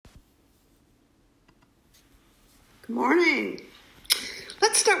Morning.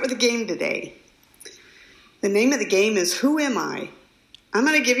 Let's start with a game today. The name of the game is Who Am I? I'm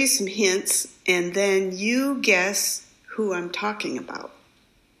going to give you some hints and then you guess who I'm talking about.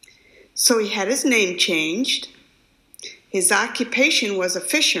 So he had his name changed. His occupation was a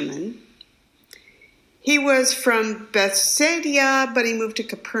fisherman. He was from Bethsaida, but he moved to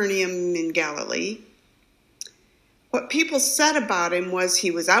Capernaum in Galilee. What people said about him was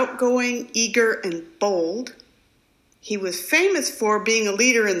he was outgoing, eager, and bold. He was famous for being a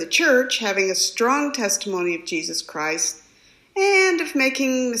leader in the church, having a strong testimony of Jesus Christ, and of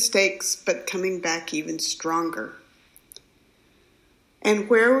making mistakes, but coming back even stronger. And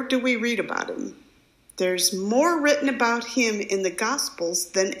where do we read about him? There's more written about him in the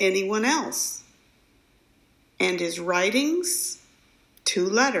Gospels than anyone else. And his writings, 2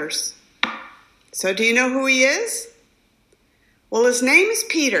 letters. So do you know who he is? Well, his name is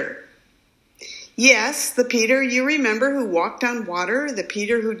Peter. Yes, the Peter you remember who walked on water, the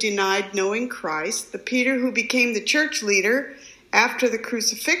Peter who denied knowing Christ, the Peter who became the church leader after the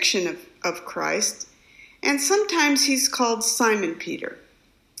crucifixion of Christ, and sometimes he's called Simon Peter.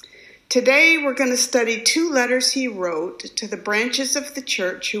 Today we're going to study 2 letters he wrote to the branches of the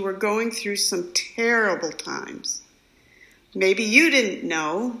church who were going through some terrible times. Maybe you didn't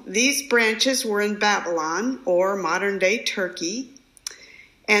know, these branches were in Babylon, or modern-day Turkey,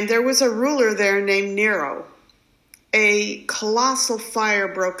 and there was a ruler there named Nero. A colossal fire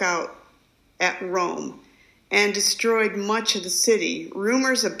broke out at Rome and destroyed much of the city.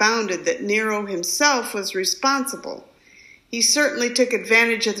 Rumors abounded that Nero himself was responsible. He certainly took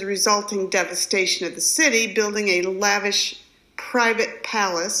advantage of the resulting devastation of the city, building a lavish private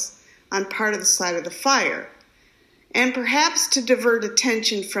palace on part of the site of the fire. And perhaps to divert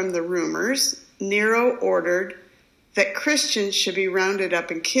attention from the rumors, Nero ordered that Christians should be rounded up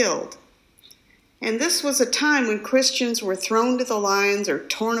and killed. And this was a time when Christians were thrown to the lions or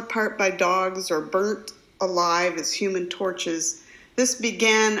torn apart by dogs or burnt alive as human torches. This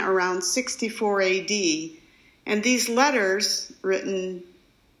began around 64 AD, and these letters written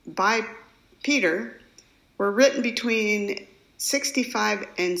by Peter were written between 65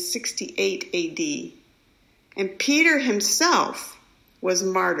 and 68 AD. And Peter himself was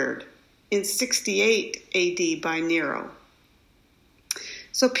martyred in 68 AD by Nero.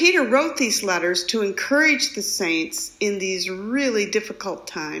 So Peter wrote these letters to encourage the saints in these really difficult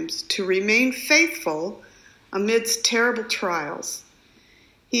times to remain faithful amidst terrible trials.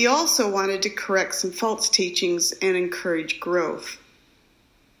 He also wanted to correct some false teachings and encourage growth.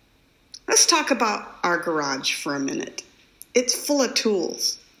 Let's talk about our garage for a minute. It's full of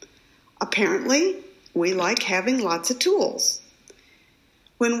tools. Apparently, we like having lots of tools.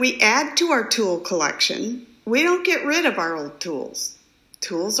 When we add to our tool collection, we don't get rid of our old tools.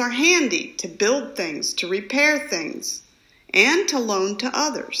 Tools are handy to build things, to repair things, and to loan to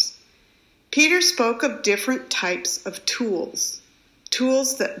others. Peter spoke of different types of tools,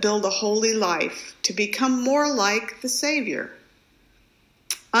 tools that build a holy life to become more like the Savior.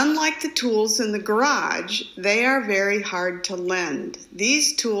 Unlike the tools in the garage, they are very hard to lend.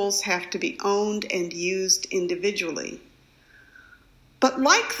 These tools have to be owned and used individually. But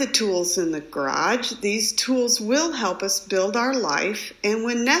like the tools in the garage, these tools will help us build our life and,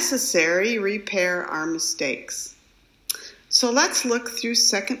 when necessary, repair our mistakes. So let's look through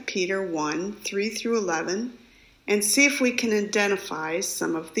 2 Peter 1, 3 through 11, and see if we can identify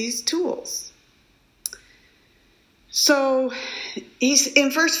some of these tools. So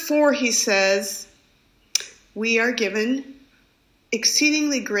in verse 4 he says, we are given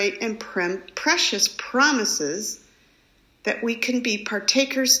exceedingly great and precious promises that we can be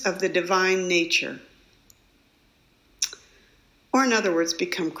partakers of the divine nature. Or in other words,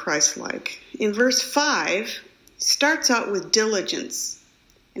 become Christ-like. In verse 5, he starts out with diligence.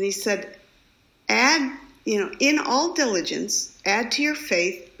 And he said, in all diligence, add to your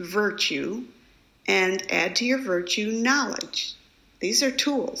faith virtue, and add to your virtue knowledge. These are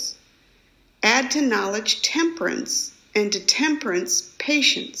tools. Add to knowledge temperance, and to temperance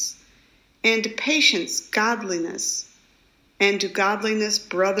patience, and to patience godliness, and to godliness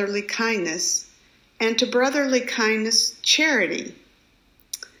brotherly kindness, and to brotherly kindness charity.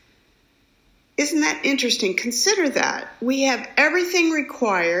 Isn't that interesting? Consider that. We have everything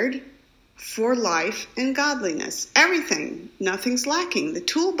required for life and godliness. Everything. Nothing's lacking. The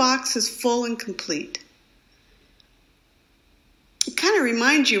toolbox is full and complete. It kind of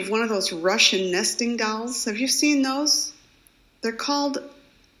reminds you of one of those Russian nesting dolls. Have you seen those? They're called,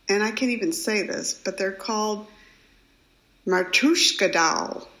 and I can't even say this, but they're called Martushka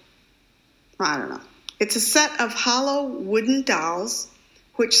doll. I don't know. It's a set of hollow wooden dolls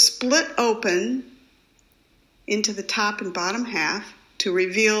which split open into the top and bottom half to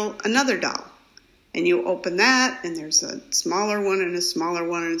reveal another doll. And you open that, and there's a smaller one and a smaller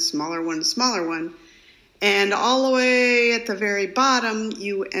one and a smaller one and a smaller one. And all the way at the very bottom,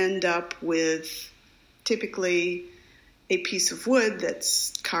 you end up with typically a piece of wood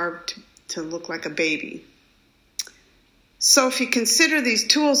that's carved to look like a baby. So if you consider these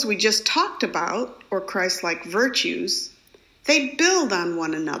tools we just talked about, or Christ-like virtues, they build on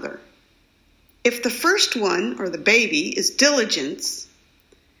one another. If the first one, or the baby, is diligence,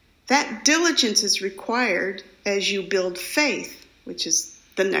 that diligence is required as you build faith, which is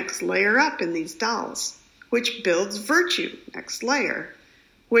the next layer up in these dolls, which builds virtue, next layer,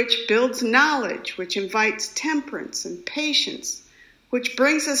 which builds knowledge, which invites temperance and patience, which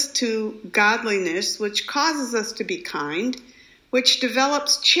brings us to godliness, which causes us to be kind, which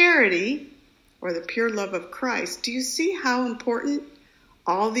develops charity, or the pure love of Christ. Do you see how important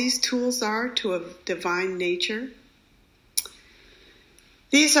all these tools are to a divine nature?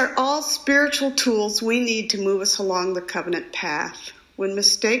 These are all spiritual tools we need to move us along the covenant path. When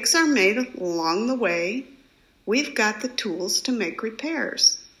mistakes are made along the way, we've got the tools to make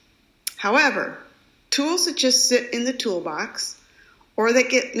repairs. However, tools that just sit in the toolbox or that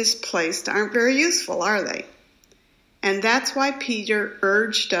get misplaced aren't very useful, are they? And that's why Peter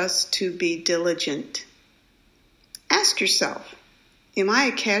urged us to be diligent. Ask yourself, am I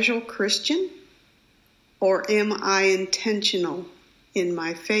a casual Christian, or am I intentional in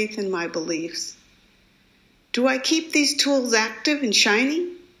my faith and my beliefs? Do I keep these tools active and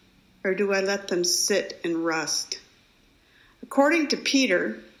shiny, or do I let them sit and rust? According to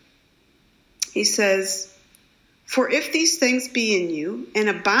Peter, he says, "For if these things be in you and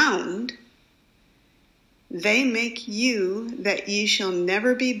abound, they make you that ye shall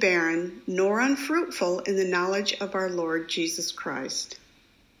never be barren nor unfruitful in the knowledge of our Lord Jesus Christ."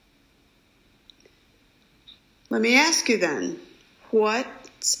 Let me ask you then,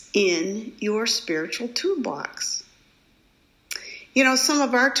 what's in your spiritual toolbox? You know, some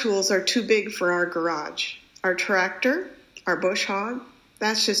of our tools are too big for our garage. Our tractor, our bush hog,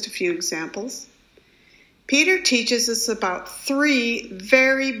 that's just a few examples. Peter teaches us about 3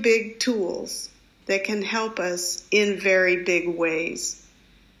 very big tools that can help us in very big ways.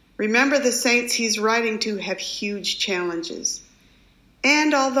 Remember, the saints he's writing to have huge challenges.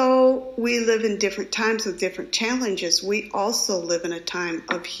 And although we live in different times with different challenges, we also live in a time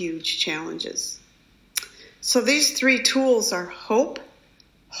of huge challenges. So these 3 tools are hope,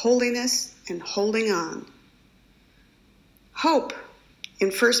 holiness, and holding on. Hope. In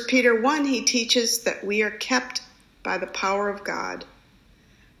 1 Peter 1, he teaches that we are kept by the power of God,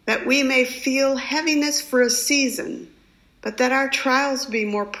 that we may feel heaviness for a season, but that our trials be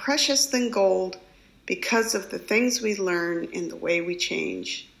more precious than gold because of the things we learn and the way we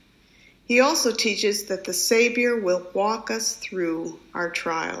change. He also teaches that the Savior will walk us through our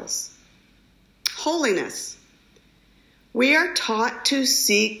trials. Holiness. We are taught to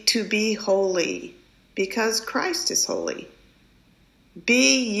seek to be holy because Christ is holy.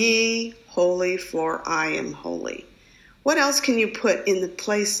 Be ye holy, for I am holy. What else can you put in the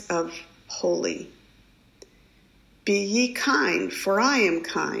place of holy? Be ye kind, for I am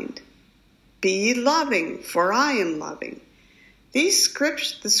kind. Be ye loving, for I am loving. The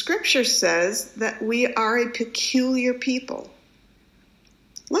scripture says that we are a peculiar people.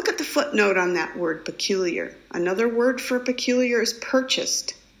 Look at the footnote on that word, peculiar. Another word for peculiar is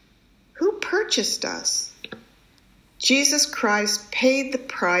purchased. Who purchased us? Jesus Christ paid the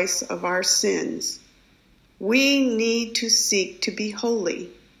price of our sins. We need to seek to be holy,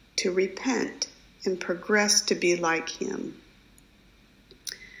 to repent, and progress to be like him.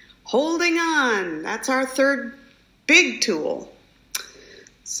 Holding on, that's our 3rd big tool.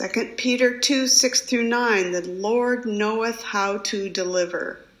 2 Peter 2, 6 through 9, the Lord knoweth how to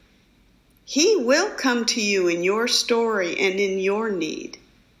deliver. He will come to you in your story and in your need.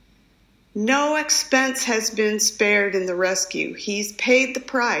 No expense has been spared in the rescue. He's paid the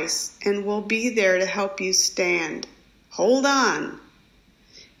price and will be there to help you stand. Hold on.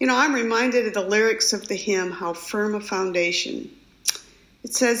 You know, I'm reminded of the lyrics of the hymn, How Firm a Foundation.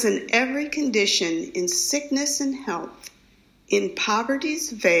 It says, in every condition, in sickness and health, in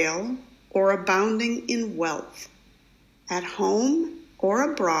poverty's veil or abounding in wealth, at home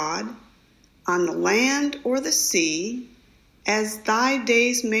or abroad, on the land or the sea, as thy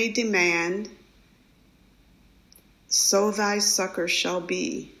days may demand, so thy succor shall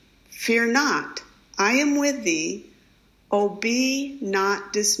be. Fear not, I am with thee. O be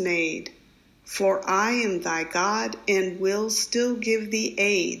not dismayed, for I am thy God and will still give thee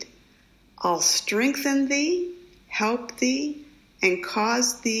aid. I'll strengthen thee, help thee, and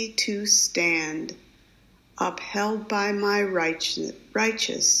cause thee to stand. upheld by my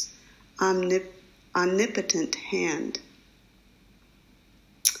righteous, omnipotent hand.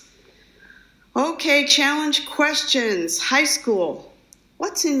 Okay, challenge questions. High school.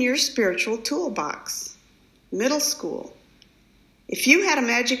 What's in your spiritual toolbox? Middle school. If you had a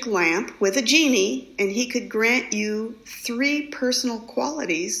magic lamp with a genie and he could grant you 3 personal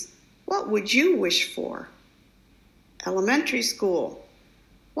qualities, what would you wish for? Elementary school.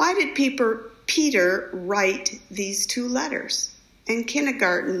 Why did Peter write these 2 letters? And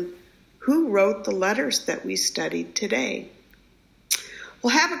kindergarten. Who wrote the letters that we studied today?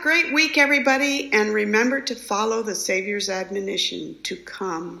 Well, have a great week, everybody, and remember to follow the Savior's admonition to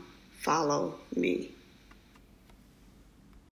come follow me.